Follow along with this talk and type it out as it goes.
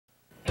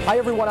Hi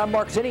everyone, I'm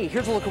Mark Zinni.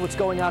 Here's a look at what's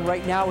going on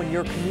right now in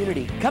your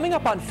community. Coming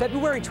up on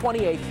February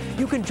 28th,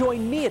 you can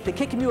join me at the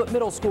Kickamuit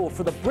Middle School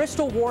for the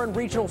Bristol-Warren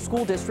Regional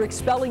School District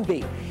Spelling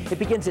Bee. It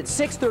begins at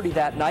 6:30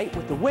 that night,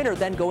 with the winner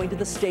then going to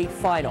the state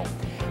final.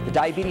 The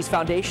Diabetes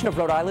Foundation of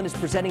Rhode Island is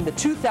presenting the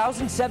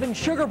 2007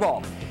 Sugar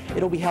Bowl.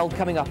 It'll be held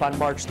coming up on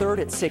March 3rd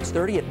at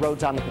 6:30 at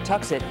Rhodes on the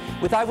Patuxent,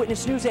 with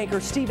Eyewitness News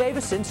anchor Steve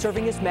Avison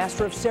serving as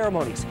Master of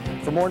Ceremonies.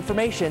 For more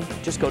information,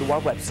 just go to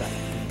our website.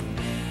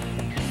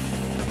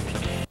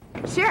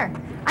 Sure,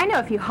 I know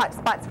a few hot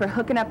spots for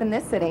hooking up in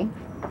this city.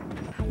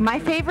 My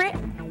favorite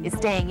is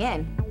staying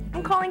in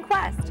and calling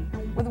Quest.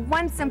 With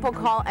one simple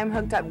call, I'm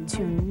hooked up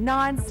to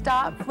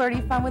non-stop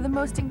flirty fun with the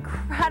most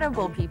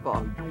incredible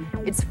people.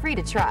 It's free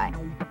to try,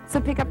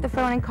 so pick up the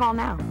phone and call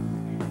now.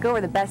 Go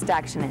where the best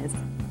action is.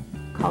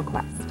 Call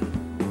Quest.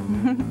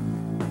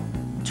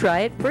 Try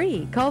it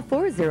free. Call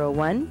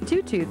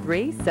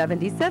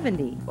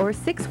 401-223-7070 or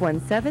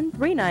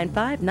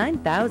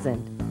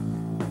 617-395-9000.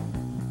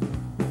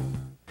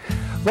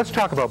 Let's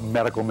talk about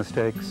medical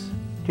mistakes.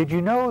 Did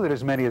you know that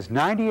as many as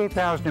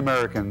 98,000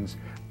 Americans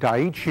die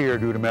each year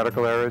due to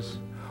medical errors?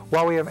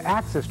 While we have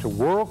access to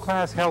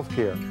world-class health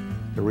care,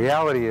 the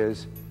reality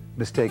is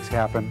mistakes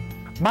happen.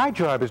 My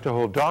job is to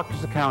hold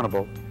doctors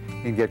accountable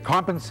and get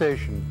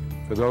compensation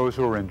for those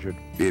who are injured.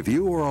 If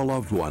you or a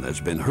loved one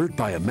has been hurt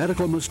by a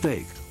medical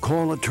mistake,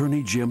 call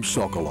attorney Jim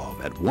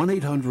Sokolov at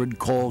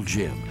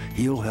 1-800-CALL-JIM.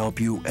 He'll help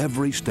you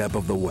every step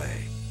of the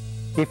way.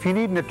 If you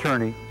need an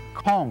attorney,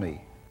 call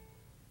me.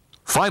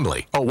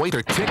 Finally, a way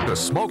to kick the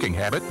smoking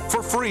habit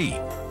for free.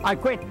 I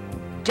quit,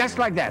 just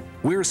like that.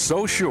 We're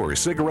so sure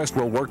Cigarette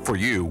will work for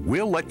you,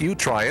 we'll let you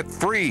try it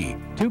free.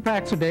 2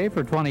 packs a day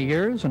for 20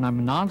 years, and I'm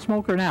a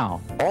non-smoker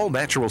now. All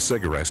Natural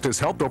Cigarette has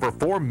helped over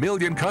 4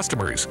 million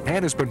customers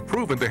and has been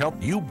proven to help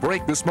you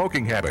break the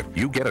smoking habit.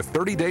 You get a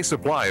 30-day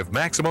supply of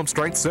maximum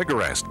strength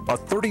cigarettes, a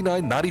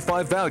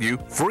 $39.95 value,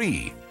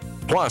 free.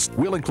 Plus,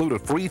 we'll include a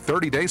free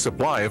 30-day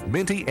supply of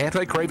minty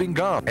anti-craving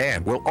gum,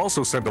 and we'll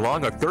also send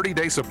along a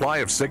 30-day supply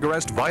of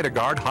Cigarette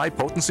VitaGuard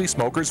high-potency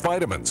smokers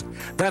vitamins.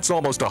 That's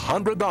almost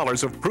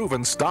 $100 of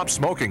proven stop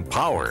smoking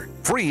power,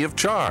 free of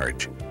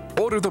charge.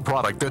 Order the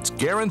product that's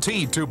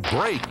guaranteed to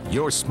break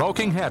your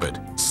smoking habit.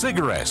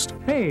 Cigarette.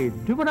 Hey,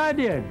 do what I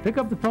did. Pick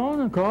up the phone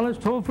and call this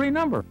toll-free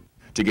number.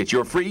 To get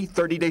your free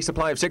 30-day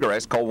supply of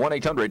cigarettes, call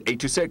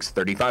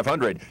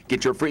 1-800-826-3500.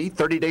 Get your free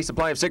 30-day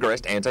supply of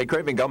cigarettes,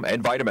 anti-craving gum,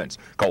 and vitamins.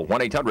 Call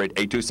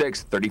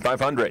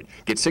 1-800-826-3500.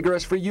 Get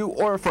cigarettes for you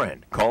or a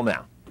friend. Call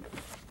now.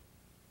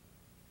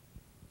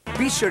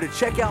 Be sure to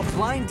check out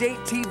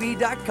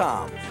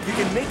BlindDateTV.com. You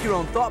can make your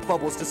own thought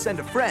bubbles to send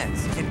to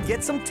friends and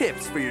get some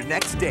tips for your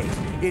next date.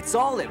 It's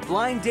all at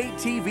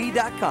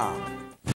BlindDateTV.com.